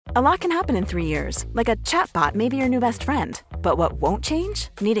A lot can happen in 3 years, like a chatbot may be your new best friend. But what won't change?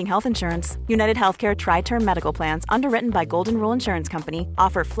 Needing health insurance. United Healthcare Tri-Term Medical Plans, underwritten by Golden Rule Insurance Company,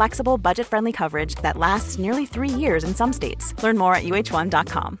 offer flexible, budget-friendly coverage that lasts nearly 3 years in some states. Learn more at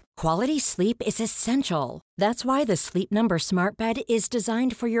uh1.com. Quality sleep is essential. That's why the Sleep Number Smart Bed is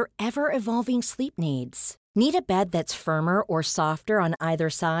designed for your ever-evolving sleep needs. Need a bed that's firmer or softer on either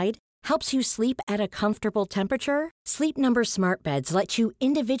side? Helps you sleep at a comfortable temperature? Sleep Number Smart Beds let you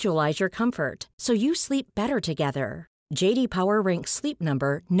individualize your comfort, so you sleep better together. J.D. Power ranks Sleep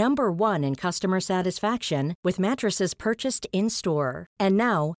Number number 1 in customer satisfaction with mattresses purchased in-store. And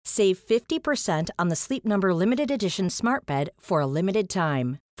now, save 50% on the Sleep Number Limited Edition Smart Bed for a limited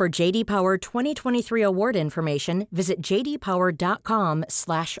time. For J.D. Power 2023 award information, visit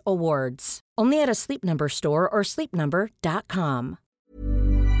jdpower.com/awards. Only at a Sleep Number store or sleepnumber.com.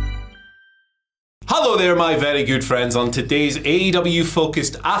 Hello there, my very good friends. On today's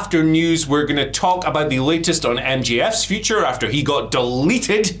AEW-focused After News, we're going to talk about the latest on MJF's future after he got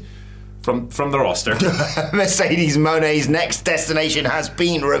deleted from the roster. Mercedes Mone's next destination has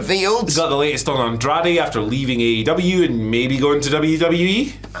been revealed. We got the latest on Andrade after leaving AEW and maybe going to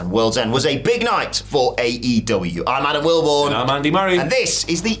WWE. And World's End was a big night for AEW. I'm Adam Wilborn. And I'm Andy Murray. And this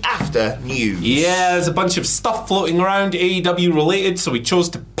is the After News. Yeah, there's a bunch of stuff floating around AEW related, so we chose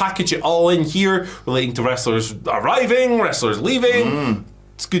to package it all in here, relating to wrestlers arriving, wrestlers leaving.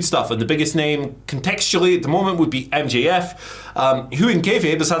 It's good stuff, and the biggest name contextually at the moment would be MJF, who in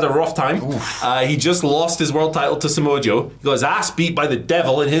kayfabe has had a rough time. He just lost his world title to Samoa Joe. He got his ass beat by the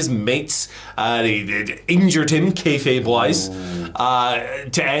Devil and his mates. They injured him kayfabe-wise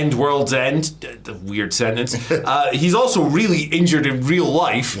to end World's End. Weird sentence. He's also really injured in real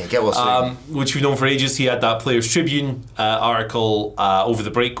life, which we've known for ages. He had that Players Tribune article over the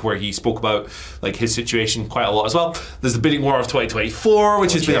break where he spoke about like his situation quite a lot as well. There's the bidding war of 2024,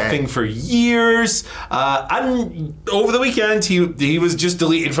 which has been a thing for years. And over the weekend, he was just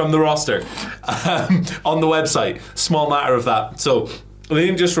deleted from the roster on the website. Small matter of that. So they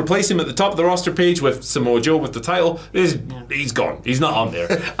didn't just replace him at the top of the roster page with Samoa Joe with the title. He's gone. He's not on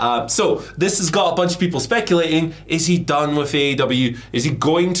there. So this has got a bunch of people speculating, is he done with AEW? Is he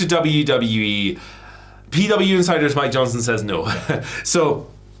going to WWE? PW Insider's Mike Johnson says no. So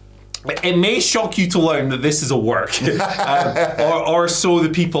it may shock you to learn that this is a work. or so the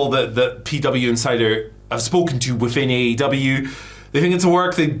people that PW Insider have spoken to within AEW. They think it's a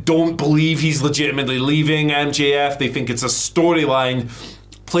work. They don't believe he's legitimately leaving MJF. They think it's a storyline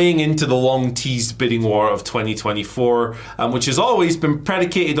playing into the long-teased bidding war of 2024, which has always been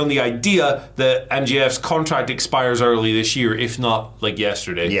predicated on the idea that MJF's contract expires early this year, if not like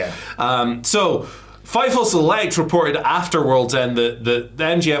yesterday. Yeah. So Fightful Select reported after World's End that the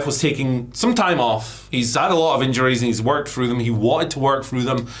MJF was taking some time off. He's had a lot of injuries and he's worked through them. He wanted to work through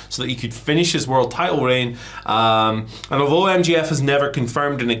them so that he could finish his world title reign. And although MJF has never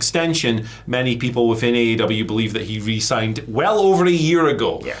confirmed an extension, many people within AEW believe that he re-signed well over a year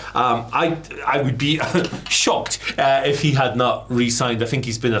ago. Yeah. I would be shocked if he had not re-signed. I think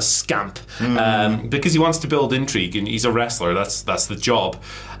he's been a scamp because he wants to build intrigue and he's a wrestler. That's the job.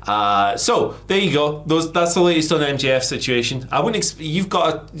 So there you go. That's the latest on MJF situation. I wouldn't. You've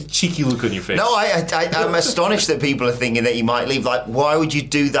got a cheeky look on your face. No, I'm astonished that people are thinking that he might leave. Like, why would you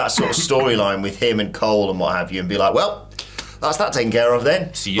do that sort of storyline with him and Cole and what have you, and be like, well, that's that taken care of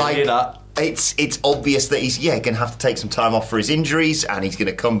then. See you later. It's obvious that he's going to have to take some time off for his injuries, and he's going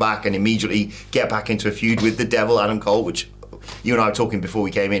to come back and immediately get back into a feud with the Devil, Adam Cole, which you and I were talking before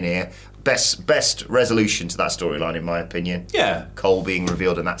we came in here. Best resolution to that storyline, in my opinion. Yeah. Cole being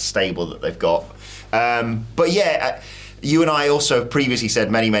revealed in that stable that they've got. But yeah, you and I also previously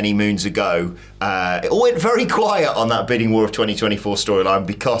said many moons ago, it all went very quiet on that bidding war of 2024 storyline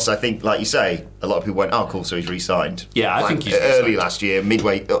because I think, like you say, a lot of people went, oh, cool, so he's re-signed. Yeah, I think he's early last year,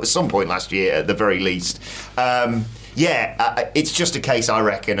 midway, at some point last year at the very least. It's just a case, I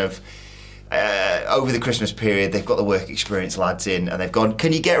reckon, of over the Christmas period, they've got the work experience lads in, and they've gone,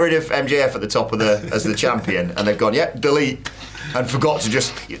 can you get rid of MJF at the top of as the champion? And they've gone, delete, and forgot to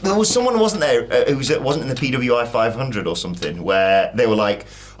just. There was someone, wasn't there, who wasn't in the PWI 500 or something, where they were like,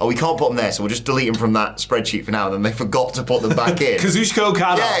 oh, we can't put them there, so we'll just delete them from that spreadsheet for now. And then they forgot to put them back in. Kazuchika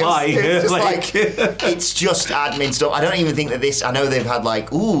Okada, bye. It's just admin stuff. I don't even think that this. I know they've had like,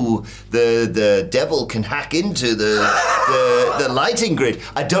 the Devil can hack into the lighting grid.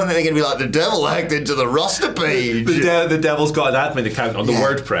 I don't think they're going to be like, the Devil hacked into the roster page. The Devil's got an admin account on the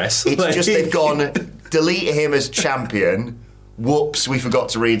WordPress. It's just they've gone, delete him as champion. Whoops, we forgot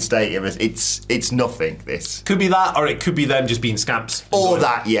to reinstate him. It's nothing, this. Could be that, or it could be them just being scamps. Or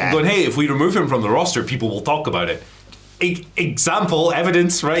that, yeah. Going, hey, if we remove him from the roster, people will talk about it. example,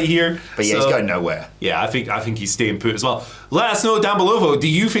 evidence right here. But yeah, he's going nowhere. Yeah, I think he's staying put as well. Let us know down below, though. Do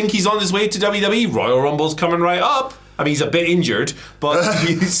you think he's on his way to WWE? Royal Rumble's coming right up. I mean, he's a bit injured, but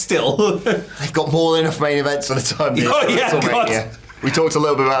he's still. They've got more than enough main events for the time being. Oh, yeah, God. We talked a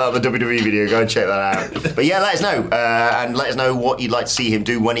little bit about that in the WWE video. Go and check that out. But yeah, let us know. And let us know what you'd like to see him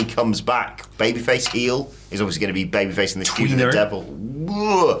do when he comes back. Babyface, heel. He's obviously going to be babyface in the Feud of the Devil.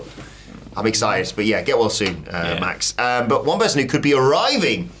 Whoa. I'm excited, but yeah, get well soon, Max. But one person who could be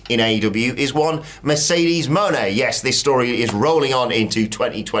arriving in AEW is one Mercedes Mone. Yes, this story is rolling on into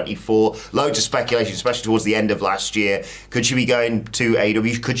 2024. Loads of speculation, especially towards the end of last year. Could she be going to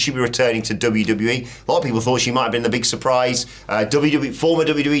AEW? Could she be returning to WWE? A lot of people thought she might have been the big surprise. Former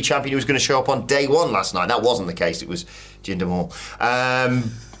WWE champion who was going to show up on day one last night. That wasn't the case. It was Jinder Mahal.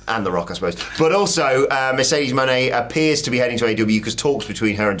 And The Rock, I suppose. But also, Mercedes Mone appears to be heading to AEW because talks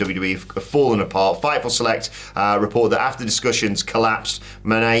between her and WWE have fallen apart. Fightful Select report that after discussions collapsed,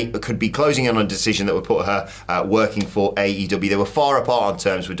 Mone could be closing in on a decision that would put her working for AEW. They were far apart on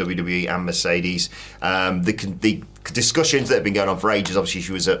terms with WWE and Mercedes. The discussions that have been going on for ages, obviously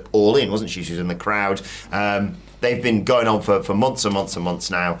she was at All In, wasn't she? She was in the crowd. They've been going on for months and months and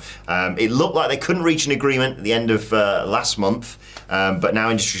months now. It looked like they couldn't reach an agreement at the end of last month. But now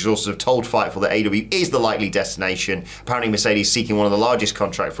industry sources have told Fightful that AEW is the likely destination. Apparently Mercedes seeking one of the largest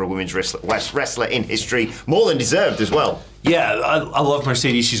contracts for a women's wrestler in history. More than deserved as well. Yeah, I love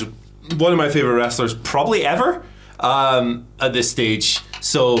Mercedes. She's one of my favourite wrestlers probably ever at this stage.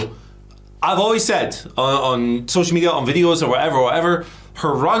 So I've always said on social media, on videos or whatever,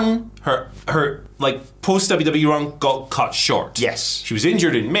 her run, her like post WWE run got cut short. Yes. She was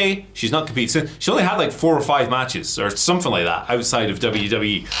injured in May. She's not competing. She only had like 4 or 5 matches or something like that outside of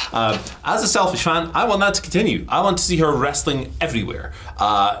WWE. As a selfish fan, I want that to continue. I want to see her wrestling everywhere.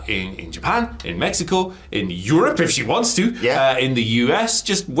 In Japan, in Mexico, in Europe if she wants to, in the US,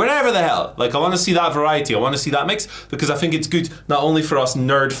 just wherever the hell. Like I want to see that variety. I want to see that mix because I think it's good not only for us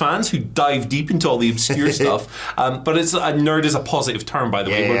nerd fans who dive deep into all the obscure stuff, but it's a nerd is a positive term, by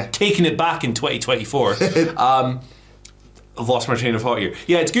the way. We're taking it back in 2024. I've lost my train of thought here.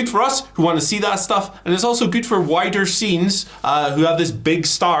 Yeah, it's good for us who want to see that stuff, and it's also good for wider scenes who have this big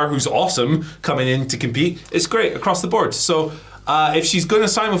star who's awesome coming in to compete. It's great across the board. So if she's going to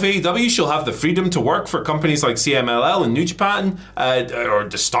sign with AEW, she'll have the freedom to work for companies like CMLL and New Japan, or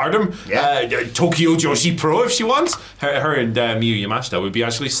the Stardom, Tokyo Joshi Pro if she wants. Her and Miyu Yamashita would be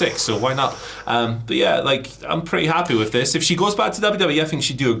actually 6, so why not? But yeah, like I'm pretty happy with this. If she goes back to WWE, I think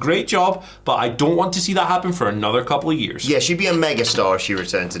she'd do a great job, but I don't want to see that happen for another couple of years. Yeah, she'd be a megastar if she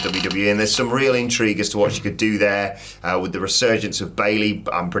returned to WWE, and there's some real intrigue as to what she could do there with the resurgence of Bayley.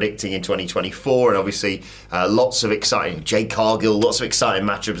 I'm predicting in 2024, and obviously lots of exciting Jade Cargill, lots of exciting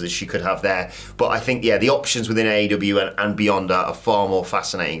matchups that she could have there. But I think, the options within AEW and beyond are far more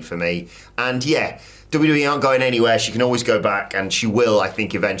fascinating for me. And WWE aren't going anywhere. She can always go back, and she will, I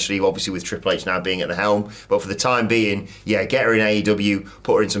think, eventually, obviously with Triple H now being at the helm. But for the time being, get her in AEW,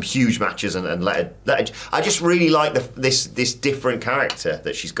 put her in some huge matches, and let her. I just really like this different character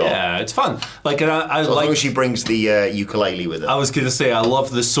that she's got. Yeah, it's fun. Like, I as long as she brings the ukulele with her. I was going to say, I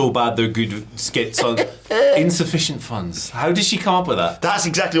love the So Bad They're Good skits on insufficient funds. How did she come up with that? That's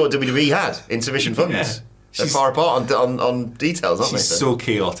exactly what WWE had. Insufficient funds. Yeah. They're far apart on details, aren't they? She's so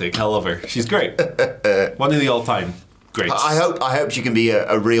chaotic. I love her. She's great. One of the all-time greats. I hope she can be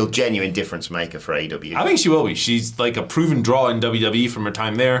a real, genuine difference maker for AEW. I think she will be. She's like a proven draw in WWE from her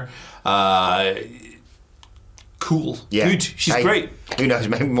time there. Cool. Yeah. Good. She's great. Who knows?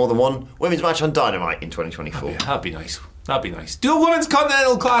 Maybe more than one women's match on Dynamite in 2024. That'd be nice. That'd be nice. Do a Women's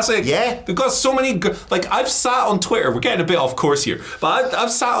Continental Classic. Yeah. They've got so many... I've sat on Twitter... We're getting a bit off course here. But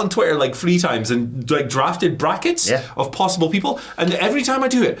I've sat on Twitter 3 times and drafted brackets of possible people. And every time I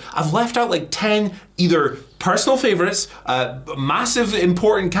do it, I've left out 10 either personal favourites, massive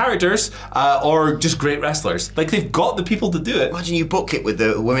important characters, or just great wrestlers. They've got the people to do it. Imagine you book it with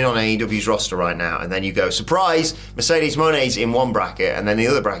the women on AEW's roster right now, and then you go, surprise, Mercedes Mone's in one bracket, and then the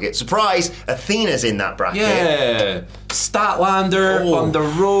other bracket, surprise, Athena's in that bracket. Yeah. Statlander, Thunder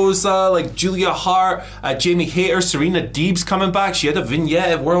Rosa, Julia Hart, Jamie Hayter, Serena Deeb's coming back. She had a vignette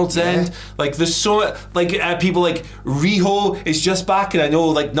at World's End. There's so people like Riho is just back, and I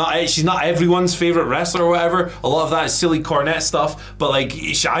know she's not everyone's favourite wrestler or whatever. A lot of that is silly Cornette stuff, but I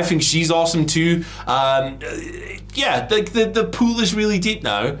think she's awesome too. The pool is really deep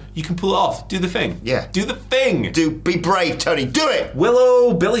now. You can pull it off. Do the thing. Yeah. Do the thing. Be brave, Tony. Do it.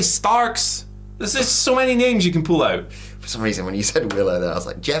 Willow, Billy Starks. There's just so many names you can pull out. For some reason, when you said Willow there, I was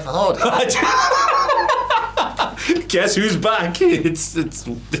like, Jeff Hardy. Guess who's back? It's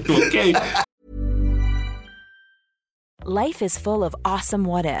okay. Life is full of awesome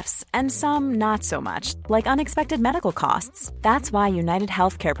what-ifs, and some not so much, like unexpected medical costs. That's why United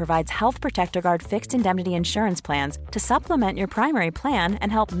Healthcare provides Health Protector Guard fixed indemnity insurance plans to supplement your primary plan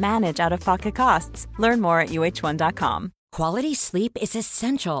and help manage out-of-pocket costs. Learn more at uh1.com. Quality sleep is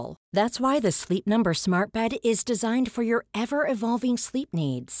essential. That's why the Sleep Number Smart Bed is designed for your ever-evolving sleep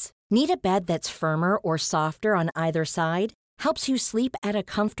needs. Need a bed that's firmer or softer on either side? Helps you sleep at a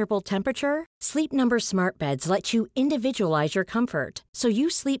comfortable temperature? Sleep Number Smart Beds let you individualize your comfort, so you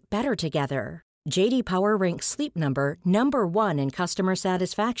sleep better together. J.D. Power ranks Sleep Number number 1 in customer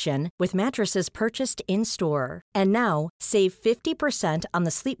satisfaction with mattresses purchased in-store. And now, save 50% on the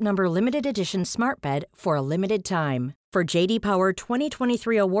Sleep Number Limited Edition Smart Bed for a limited time. For J.D. Power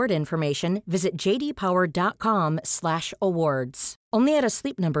 2023 award information, visit jdpower.com/awards. Only at a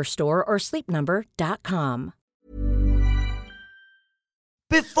Sleep Number store or sleepnumber.com.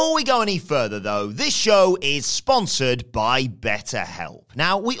 Before we go any further, though, this show is sponsored by BetterHelp.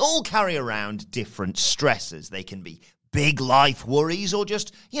 Now, we all carry around different stressors. They can be big life worries or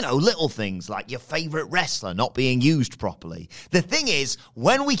just, little things like your favorite wrestler not being used properly. The thing is,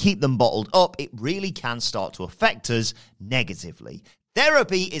 when we keep them bottled up, it really can start to affect us negatively.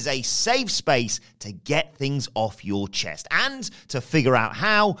 Therapy is a safe space to get things off your chest and to figure out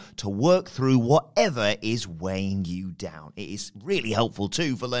how to work through whatever is weighing you down. It is really helpful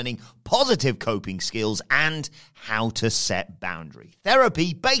too for learning positive coping skills and how to set boundaries.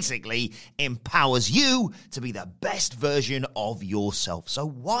 Therapy basically empowers you to be the best version of yourself. So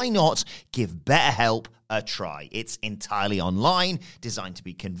why not give BetterHelp a try? It's entirely online, designed to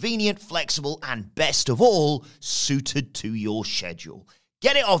be convenient, flexible, and best of all, suited to your schedule.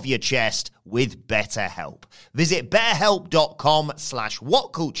 Get it off your chest with BetterHelp. Visit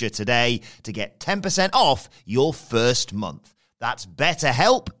betterhelp.com/whatculture today to get 10% off your first month. That's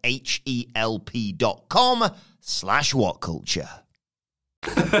BetterHelp, HELP.com/whatculture.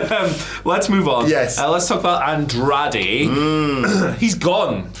 Let's move on. Yes. Let's talk about Andrade. He's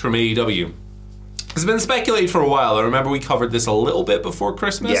gone from AEW. It's been speculated for a while. I remember we covered this a little bit before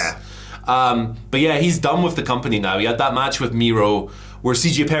Christmas. Yeah. But yeah, he's done with the company now. He had that match with Miro where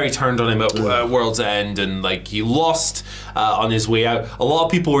CJ Perry turned on him at World's End and he lost on his way out. A lot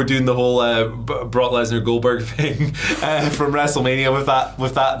of people were doing the whole Brock Lesnar Goldberg thing from WrestleMania with that.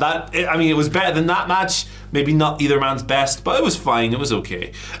 It was better than that match. Maybe not either man's best, but it was fine. It was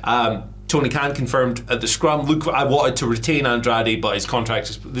okay. Tony Khan confirmed at the scrum, look, I wanted to retain Andrade, but his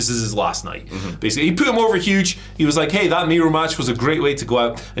contract, this is his last night. Basically, he put him over huge. He was like, hey, that Miro match was a great way to go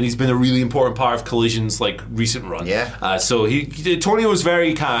out, and he's been a really important part of Collision's recent run. Yeah. So Tony was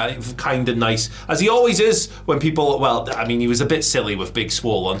very kind and nice, as he always is when people, he was a bit silly with Big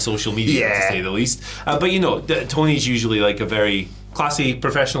Swole on social media, to say the least. But Tony's usually a very classy,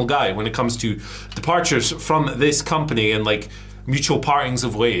 professional guy when it comes to departures from this company and mutual partings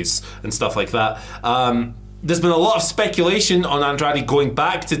of ways and stuff like that. There's been a lot of speculation on Andrade going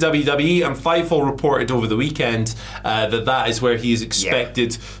back to WWE, and Fightful reported over the weekend that is where he is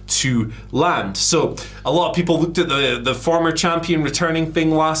expected to land. So a lot of people looked at the former champion returning thing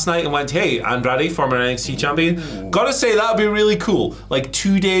last night and went, hey, Andrade, former NXT champion, gotta say that would be really cool.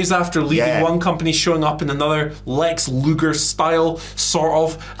 2 days after leaving one company, showing up in another, Lex Luger style, sort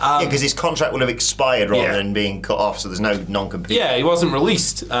of. Because his contract will have expired rather than being cut off, so there's no non-compete. Yeah, he wasn't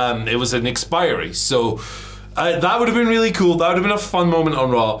released. It was an expiry. So that would have been really cool. That would have been a fun moment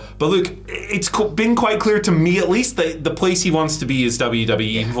on Raw. But look, it's been quite clear to me, at least, that the place he wants to be is WWE,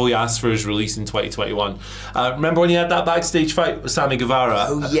 even though he asked for his release in 2021. Remember when he had that backstage fight with Sammy Guevara?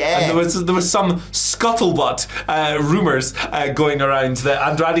 Oh, yeah. And there was some scuttlebutt rumours going around that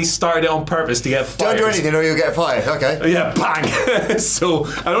Andrade started it on purpose to get fired. Don't do anything or you'll get fired. Okay. Yeah, bang. So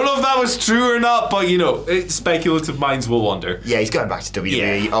I don't know if that was true or not, but speculative minds will wonder. Yeah, he's going back to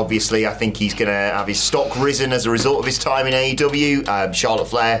WWE. Yeah. Obviously, I think he's going to have his stock risen as a result of his time in AEW. Charlotte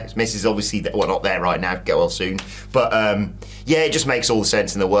Flair, his missus, obviously, not there right now, get well soon. But it just makes all the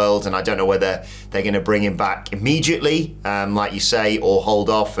sense in the world, and I don't know whether they're going to bring him back immediately, like you say, or hold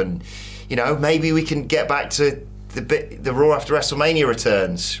off, and maybe we can get back to the Raw after WrestleMania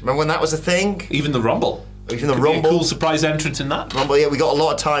returns. Remember when that was a thing? Even the Rumble. Even the Could Rumble. be a cool surprise entrance in that. Rumble, we got a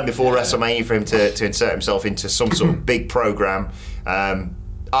lot of time before WrestleMania for him to insert himself into some sort of big program.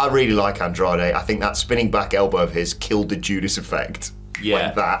 I really like Andrade. I think that spinning back elbow of his killed the Judas effect.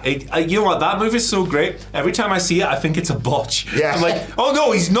 Yeah. That. You know what? That move is so great. Every time I see it, I think it's a botch. Yeah. I'm like, oh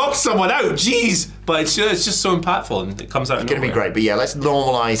no, he's knocked someone out. Jeez. But it's just so impactful, and it comes out. It's going to be great. But yeah, let's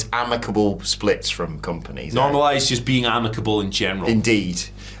normalise amicable splits from companies. Normalise just being amicable in general. Indeed.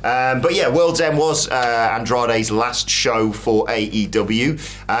 But yeah, World's End was Andrade's last show for AEW,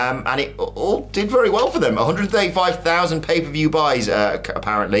 and it all did very well for them. 135,000 pay-per-view buys,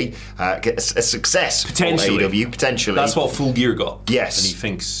 apparently. A success potentially. For AEW, potentially. That's what Full Gear got. Yes. And he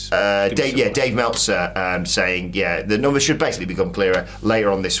thinks... Dave Meltzer saying, the numbers should basically become clearer later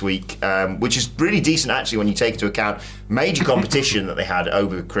on this week, which is really decent, actually, when you take into account major competition that they had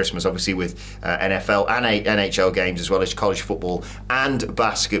over Christmas, obviously with NFL and NHL games, as well as college football and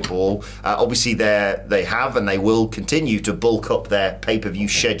basketball. Obviously, they have and they will continue to bulk up their pay-per-view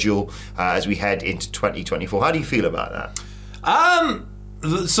schedule as we head into 2024. How do you feel about that?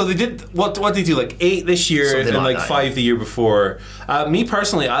 So they did what did they do, like 8 this year Something and like that, 5 the year before. Me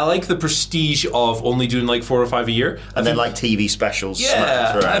personally, I like the prestige of only doing like 4 or 5 a year, and then like TV specials.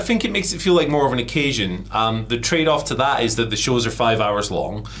 Yeah, I think it makes it feel like more of an occasion. The trade-off to that is that the shows are 5 hours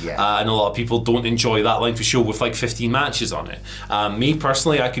long, and a lot of people don't enjoy that length of show with like 15 matches on it. Me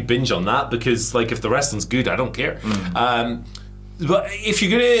personally, I could binge on that because like if the wrestling's good, I don't care. But if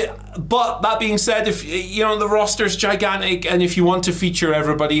you're but that being said, if the roster's gigantic, and if you want to feature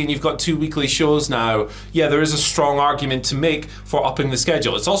everybody, and you've got 2 weekly shows now, there is a strong argument to make for upping the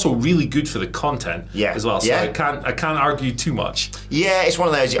schedule. It's also really good for the content as well. So I can't argue too much. Yeah, it's one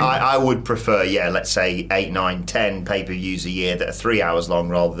of those. I would prefer, let's say 8, 9, 10 pay-per-views a year that are 3 hours long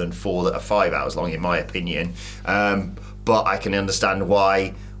rather than 4 that are 5 hours long, in my opinion. But I can understand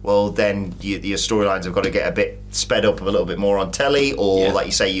why. Well, then your storylines have got to get a bit sped up a little bit more on telly, or like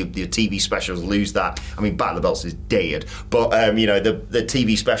you say, your TV specials lose that. I mean, Battle of the Belts is dead, but the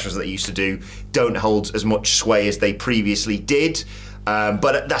TV specials that they used to do don't hold as much sway as they previously did.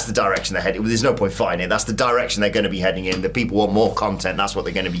 But that's the direction they're heading. There's no point fighting it. That's the direction they're going to be heading in. The people want more content. That's what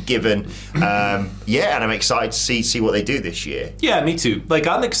they're going to be given. And I'm excited to see what they do this year. Yeah, me too. Like,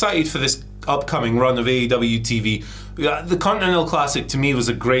 I'm excited for this upcoming run of AEW TV. The Continental Classic to me was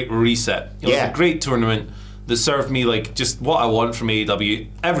a great reset. It was a great tournament that served me like just what I want from AEW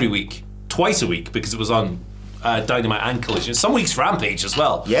every week, twice a week, because it was on Dynamite and Collision. Some weeks Rampage as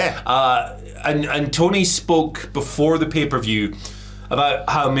well. And Tony spoke before the pay-per-view about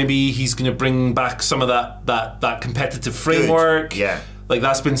how maybe he's going to bring back some of that competitive framework. Like,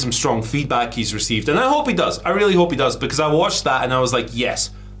 that's been some strong feedback he's received, and I hope he does. I really hope he does, because I watched that and I was like,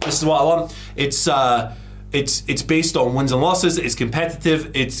 yes, this is what I want. It's based on wins and losses. It's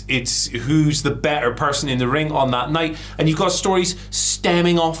competitive. It's who's the better person in the ring on that night, and you've got stories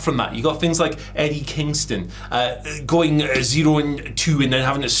stemming off from that. You've got things like Eddie Kingston going 0-2 and then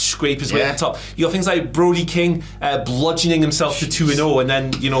having to scrape his way to the top. You got things like Brody King bludgeoning himself to 2-0 and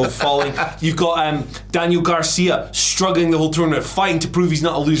then falling. You've got Daniel Garcia struggling the whole tournament, fighting to prove he's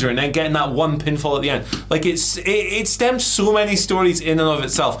not a loser, and then getting that one pinfall at the end. Like, it stems so many stories in and of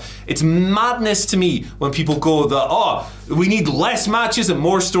itself. It's madness to me when people go we need less matches and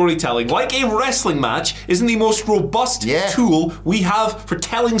more storytelling. Like, a wrestling match isn't the most robust tool we have for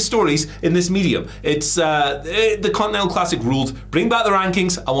telling stories in this medium. It's the Continental Classic ruled. Bring back the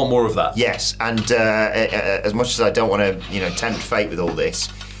rankings. I want more of that. Yes, and as much as I don't want to tempt fate with all this,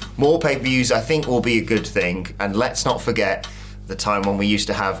 more pay-per-views I think will be a good thing. And let's not forget the time when we used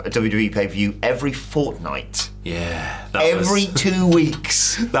to have a WWE pay-per-view every fortnight. Yeah. Every 2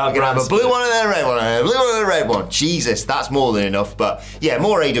 weeks. We're going to have a blue one and a red one, and a blue one and a red one. Jesus, that's more than enough. But yeah,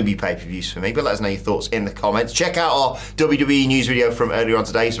 more AW pay-per-views for me. But let us know your thoughts in the comments. Check out our WWE news video from earlier on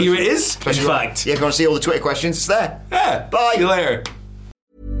today. Here it is, in fact. Yeah, if you want to see all the Twitter questions, it's there. Yeah. Bye. See you later.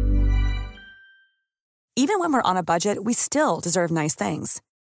 Even when we're on a budget, we still deserve nice things.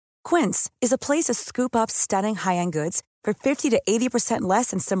 Quince is a place to scoop up stunning high-end goods for 50 to 80%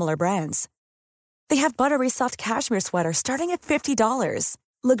 less than similar brands. They have buttery soft cashmere sweaters starting at $50,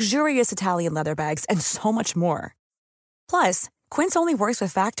 luxurious Italian leather bags, and so much more. Plus, Quince only works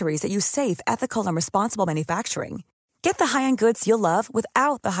with factories that use safe, ethical, and responsible manufacturing. Get the high-end goods you'll love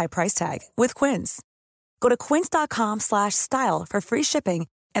without the high price tag with Quince. Go to quince.com/style for free shipping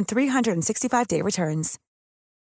and 365-day returns.